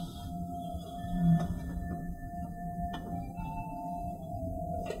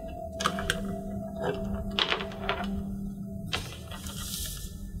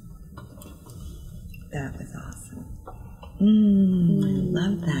 That was awesome. I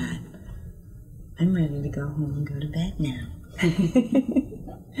love that. I'm ready to go home and go to bed now.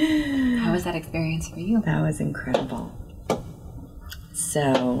 How was that experience for you? That was incredible.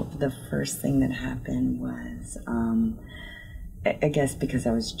 So the first thing that happened was, I guess because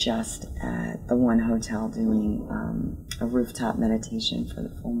I was just at the one hotel doing a rooftop meditation for the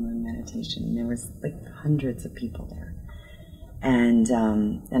full moon meditation, and there was like hundreds of people there. And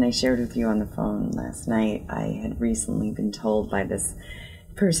I shared with you on the phone last night, I had recently been told by this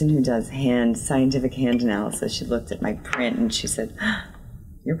person who does scientific hand analysis, she looked at my print and she said,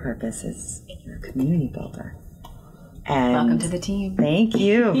 your purpose is you're a community builder. And welcome to the team. Thank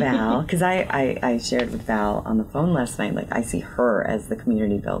you, Val. Because I shared with Val on the phone last night, like I see her as the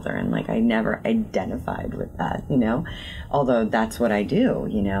community builder, and like I never identified with that, you know, although that's what I do,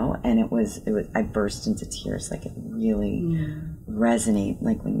 you know. And it was I burst into tears, like it really resonates,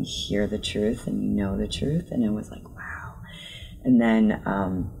 like when you hear the truth and you know the truth, and it was like wow. And then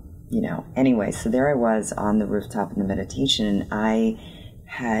you know, anyway, so there I was on the rooftop in the meditation, and I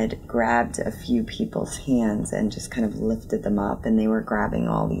had grabbed a few people's hands and just kind of lifted them up, and they were grabbing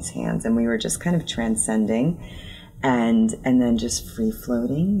all these hands, and we were just kind of transcending and then just free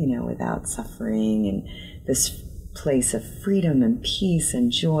floating, you know, without suffering, and this place of freedom and peace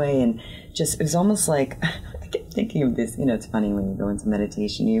and joy. And just, it was almost like, I kept thinking of this, you know, it's funny when you go into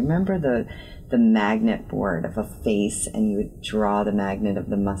meditation, you remember the magnet board of a face, and you would draw the magnet of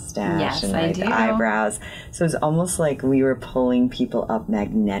the mustache and like the eyebrows. So it's almost like we were pulling people up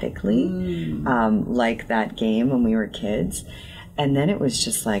magnetically, like that game when we were kids. And then it was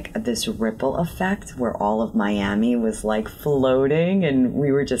just like this ripple effect where all of Miami was like floating, and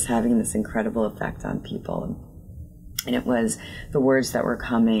we were just having this incredible effect on people. And it was the words that were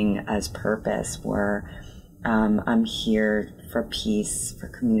coming as purpose were I'm here for peace, for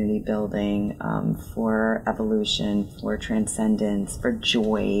community building, for evolution, for transcendence, for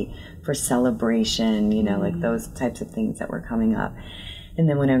joy, for celebration, you know, like those types of things that were coming up. And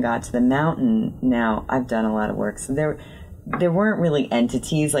then when I got to the mountain, now I've done a lot of work. So there weren't really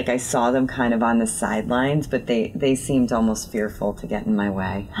entities. Like I saw them kind of on the sidelines, but they seemed almost fearful to get in my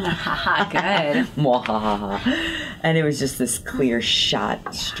way. Good. And it was just this clear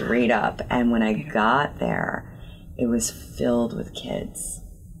shot straight up. And when I got there, it was filled with kids.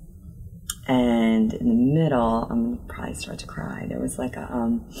 And in the middle, I'm going to probably start to cry. There was like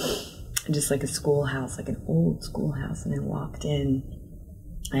just like a schoolhouse, like an old schoolhouse. And I walked in,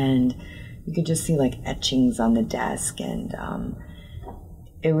 and you could just see like etchings on the desk, and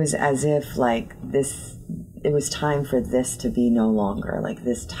it was as if like it was time for this to be no longer, like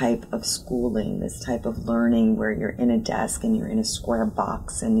this type of schooling, this type of learning where you're in a desk and you're in a square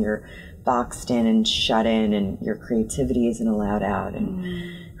box and you're boxed in and shut in, and your creativity isn't allowed out, and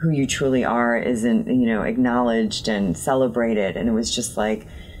who you truly are isn't, you know, acknowledged and celebrated. And it was just like,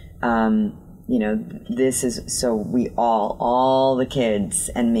 you know, this is, so we all the kids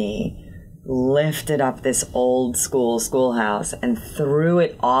and me lifted up this old schoolhouse and threw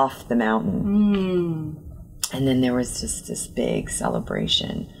it off the mountain. And then there was just this big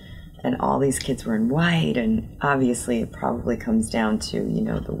celebration, and all these kids were in white. And obviously it probably comes down to, you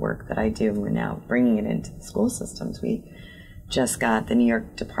know, the work that I do. We're now bringing it into the school systems. We just got the New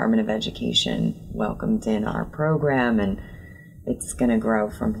York Department of Education welcomed in our program, and it's going to grow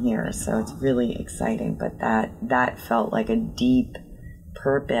from here. So it's really exciting. But that felt like a deep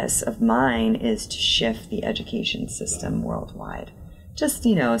purpose of mine, is to shift the education system worldwide. Just,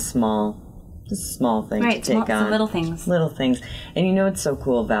 you know, a small thing to take on. Little things. Little things. And you know, it's so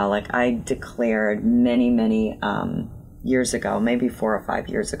cool, Val, like I declared many years ago, maybe 4 or 5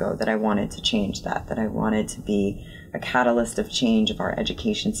 years ago, that I wanted to change that I wanted to be a catalyst of change of our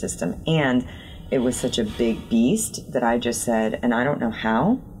education system. And it was such a big beast that I just said, and I don't know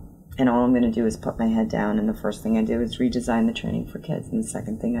how, and all I'm going to do is put my head down. And the first thing I did was redesign the training for kids. And the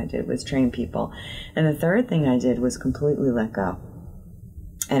second thing I did was train people. And the third thing I did was completely let go.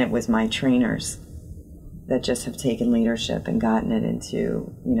 And it was my trainers that just have taken leadership and gotten it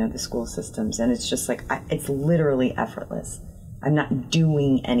into, you know, the school systems. And it's just like, it's literally effortless. I'm not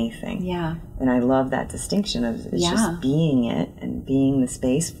doing anything. Yeah. And I love that distinction of it's just being it and being the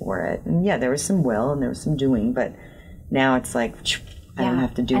space for it. And yeah, there was some will and there was some doing, but now it's like, I don't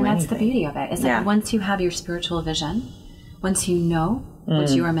have to do anything. And that's the beauty of it. It's like once you have your spiritual vision, once you know what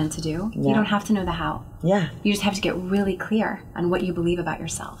you are meant to do, you don't have to know the how. Yeah. You just have to get really clear on what you believe about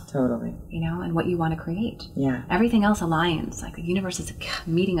yourself. Totally. You know, and what you want to create. Yeah. Everything else aligns. Like the universe is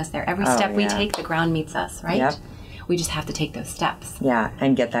meeting us there. Every step we take, the ground meets us, right? Yep. We just have to take those steps. Yeah,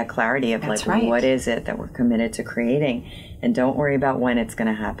 and get that clarity of what is it that we're committed to creating. And don't worry about when it's going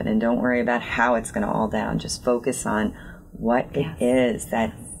to happen, and don't worry about how it's going to all down. Just focus on what it is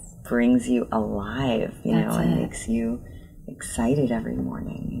that brings you alive, you know, and makes you excited every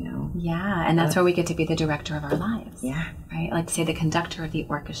morning, you know. Yeah, and that's where we get to be the director of our lives. Yeah. Right? I like to say the conductor of the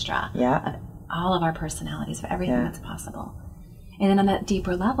orchestra. Yeah. Of all of our personalities, of everything that's possible. And then on that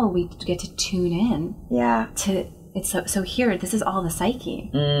deeper level, we get to tune in. Yeah. To it's so here, this is all the psyche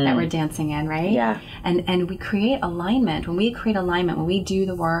that we're dancing in, right? Yeah. And we create alignment. When we create alignment, when we do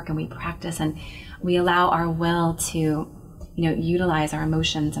the work and we practice and we allow our will to, you know, utilize our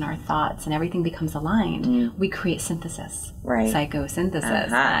emotions and our thoughts, and everything becomes aligned, we create synthesis. Right. Psychosynthesis.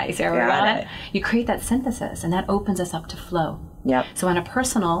 Nice. Here we got it. You create that synthesis, and that opens us up to flow. Yep. So on a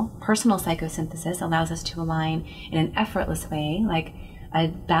personal psychosynthesis allows us to align in an effortless way, like a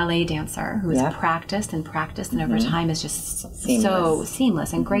ballet dancer who has practiced and over time is just so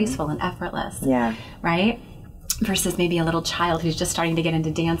seamless and graceful and effortless. Yeah. Right? Versus maybe a little child who's just starting to get into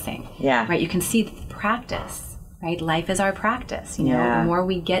dancing. Yeah. Right? You can see the practice. Right? Life is our practice. You know, the more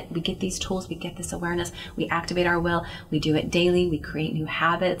we get these tools, we get this awareness, we activate our will, we do it daily, we create new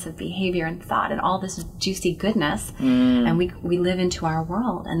habits of behavior and thought and all this juicy goodness, and we live into our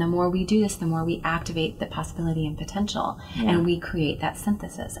world. And the more we do this, the more we activate the possibility and potential, and we create that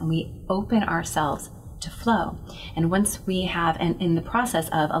synthesis, and we open ourselves to flow. And once we have, and in the process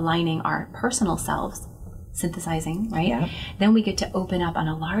of aligning our personal selves, synthesizing, right? Yeah. Then we get to open up on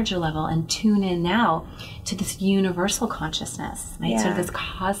a larger level and tune in now to this universal consciousness, right? Sort of this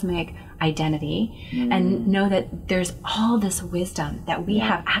cosmic identity, and know that there's all this wisdom that we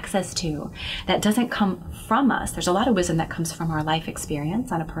have access to that doesn't come from us. There's a lot of wisdom that comes from our life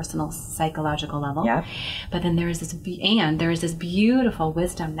experience on a personal psychological level. Yeah. But then there is this beautiful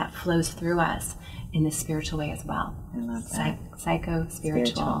wisdom that flows through us in this spiritual way as well. I love that.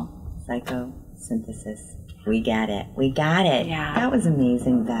 Psycho-spiritual. synthesis. We get it. We got it. Yeah. That was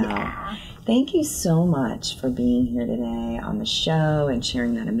amazing, Val. Yeah. Thank you so much for being here today on the show and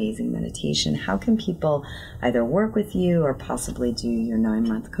sharing that amazing meditation. How can people either work with you or possibly do your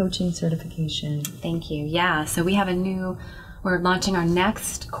 9-month coaching certification? Thank you. Yeah. So we have we're launching our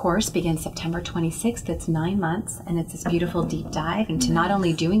next course, begins September 26th. It's 9 months, and it's this beautiful deep dive into not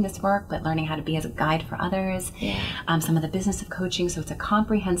only doing this work, but learning how to be as a guide for others, some of the business of coaching. So it's a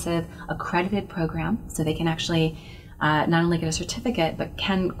comprehensive, accredited program, so they can actually not only get a certificate, but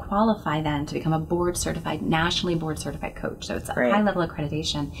can qualify then to become a nationally board certified coach. So it's a high level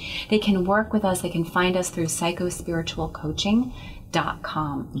accreditation. They can work with us. They can find us through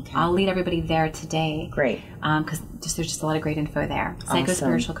psychospiritualcoaching.com. Okay. I'll lead everybody there today. Great. Because there's just a lot of great info there. Awesome.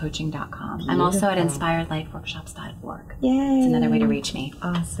 Psychospiritualcoaching.com. Beautiful. I'm also at inspiredlifeworkshops.org. Yay. It's another way to reach me.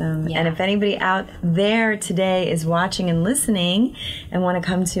 Awesome. Yeah. And if anybody out there today is watching and listening and want to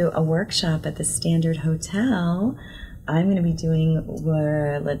come to a workshop at the Standard Hotel, I'm going to be doing,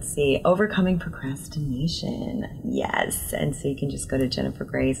 overcoming procrastination. Yes. And so you can just go to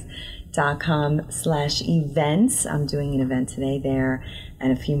jennifergrace.com/events. I'm doing an event today there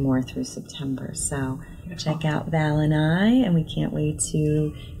and a few more through September. So check out Val and I, and we can't wait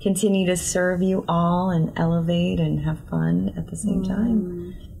to continue to serve you all and elevate and have fun at the same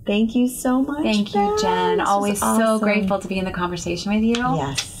time. Thank you so much. Thank you, Jen. Always so grateful to be in the conversation with you.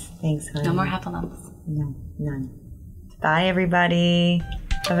 Yes. Thanks, honey. No more heffalumps. No, none. Bye, everybody.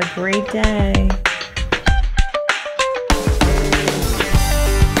 Have a great day.